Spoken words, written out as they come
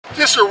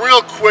Just a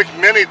real quick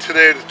mini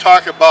today to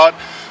talk about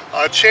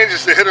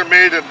changes the hitter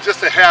made in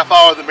just a half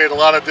hour that made a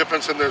lot of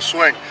difference in their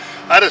swing.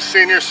 I had a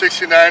senior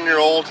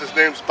 69-year-old, his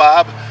name's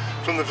Bob,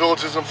 from the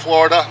Villages in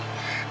Florida,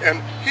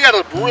 and he had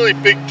a really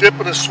big dip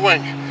in his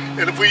swing.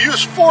 And if we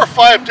use 4 or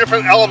 5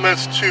 different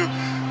elements to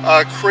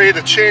create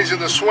a change in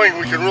the swing,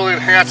 we can really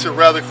enhance it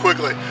rather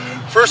quickly.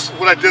 First,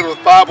 what I did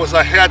with Bob was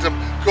I had him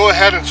go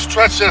ahead and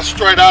stretch that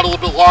stride out a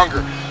little bit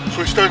longer.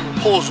 So he started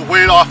to pull his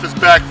weight off his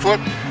back foot.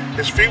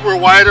 His feet were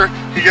wider,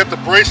 he got the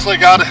brace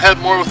leg out ahead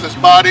more with his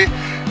body,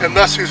 and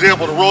thus he was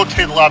able to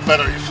rotate a lot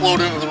better. He flowed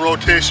into the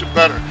rotation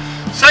better.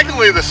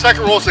 Secondly, the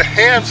second rule is the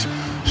hands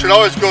should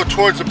always go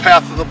towards the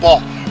path of the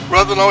ball.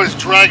 Rather than always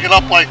drag it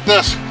up like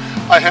this,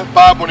 I had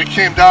Bob, when he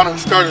came down and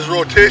started his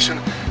rotation,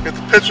 if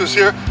the pitch was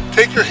here,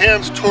 take your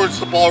hands towards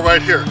the ball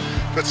right here.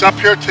 If it's up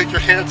here, take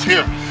your hands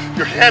here.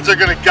 Your hands are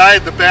going to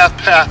guide the bat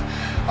path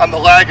on the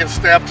lag and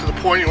snap to the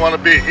point you want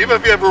to be. Even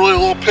if you have a really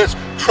low pitch,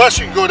 trust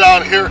you can go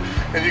down here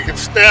and you can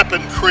snap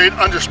and create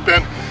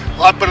underspin a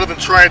lot better than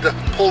trying to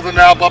pull the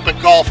knob up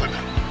and golfing.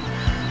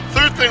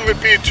 Third thing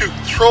would be to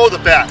throw the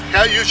bat.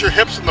 Use your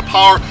hips and the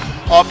power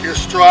off your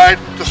stride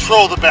to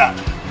throw the bat.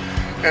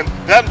 And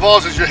that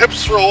involves as your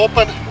hips throw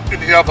open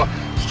and you have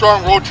a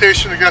strong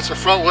rotation against the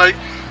front leg,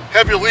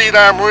 have your lead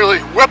arm really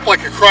whip like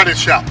a karate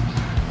chop.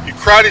 You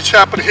karate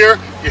chop it here,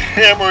 you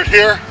hammer it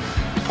here,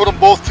 you put them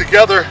both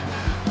together,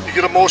 you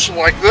get a motion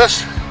like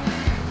this,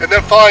 and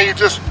then finally you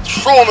just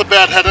throw the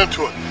bat head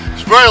into it.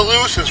 It's very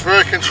loose, it's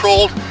very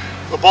controlled.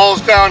 The ball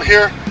is down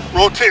here,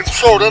 rotate and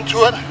throw it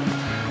into it.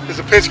 As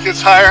the pitch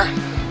gets higher,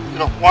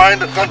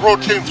 wind and then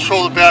rotate and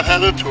throw the bat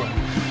head into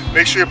it.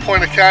 Make sure your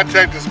point of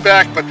contact is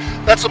back, but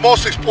that's the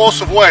most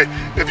explosive way.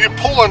 If you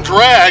pull and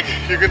drag,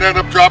 you're going to end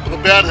up dropping the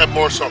bat head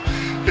more so.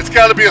 It's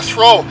got to be a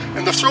throw,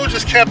 and the throw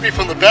just can't be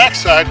from the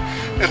backside.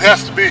 It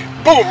has to be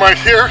boom right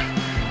here.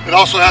 It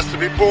also has to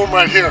be boom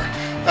right here.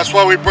 That's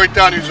why we break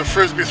down and use a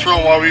frisbee throw,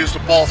 and why we use the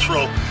ball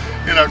throw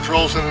in our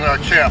drills and in our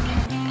camp.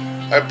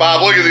 All right,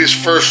 Bob, look at these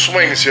first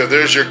swings here.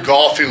 There's your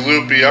golfy,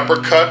 loopy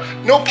uppercut.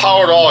 No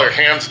power at all. Your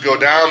hands go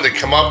down, they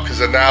come up because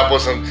the knob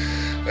wasn't,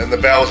 and the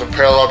bat wasn't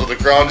parallel to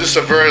the ground. Just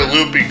a very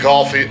loopy,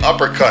 golfy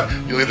uppercut.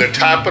 You'll either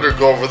top it or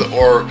go over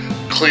or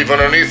cleave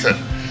underneath it.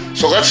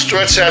 So let's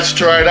stretch that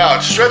stride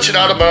out. Stretch it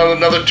out about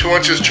another 2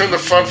 inches. Turn the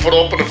front foot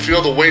open and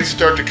feel the weight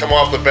start to come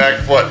off the back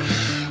foot.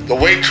 The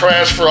weight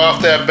transfer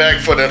off that back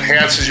foot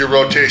enhances your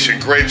rotation.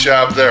 Great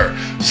job there.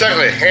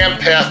 Secondly, hand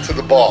path to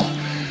the ball.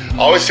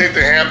 Always take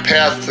the hand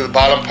path to the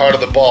bottom part of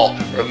the ball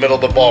or the middle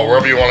of the ball,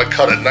 wherever you want to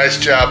cut it. Nice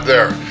job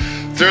there.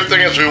 Third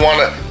thing is we want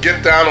to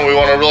get down and we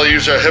want to really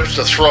use our hips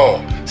to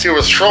throw. See,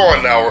 we're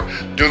throwing now.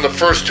 We're doing the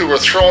first two. We're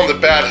throwing the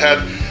bat head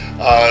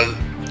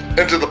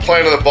into the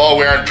plane of the ball.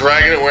 We aren't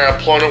dragging it. We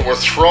aren't pulling it. We're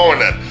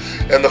throwing it.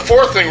 And the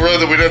fourth thing really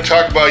that we didn't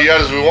talk about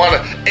yet is we want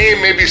to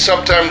aim maybe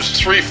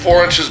sometimes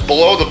 3-4 inches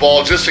below the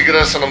ball just to get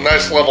us on a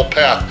nice level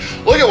path.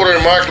 Look at what a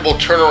remarkable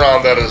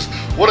turnaround that is.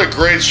 What a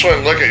great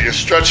swing. Look at you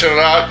stretching it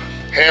out.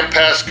 Hand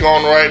pass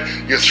going right,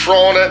 you're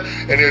throwing it,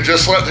 and you're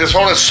just letting, you're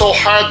throwing it so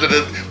hard that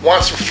it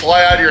wants to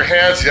fly out of your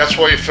hands. That's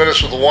why you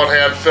finish with a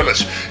one-hand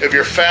finish. If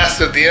you're fast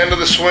at the end of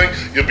the swing,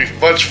 you'll be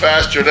much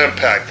faster at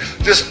impact.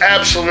 Just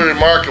absolutely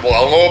remarkable.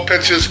 On low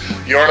pitches,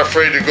 you aren't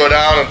afraid to go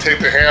down and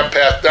take the hand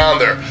path down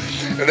there.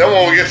 And then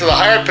when we get to the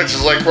higher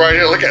pitches, like right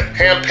here, look at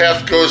hand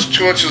path goes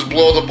 2 inches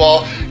below the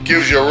ball,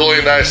 gives you a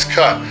really nice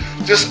cut.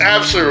 Just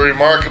absolutely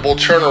remarkable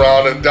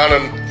turnaround and done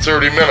in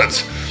 30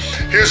 minutes.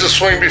 Here's a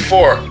swing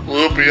before,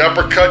 loopy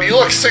uppercut. You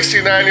look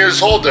 69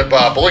 years old there,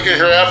 Bob, but look at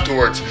here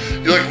afterwards.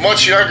 You look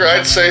much younger,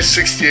 I'd say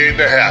 68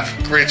 and a half.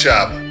 Great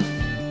job.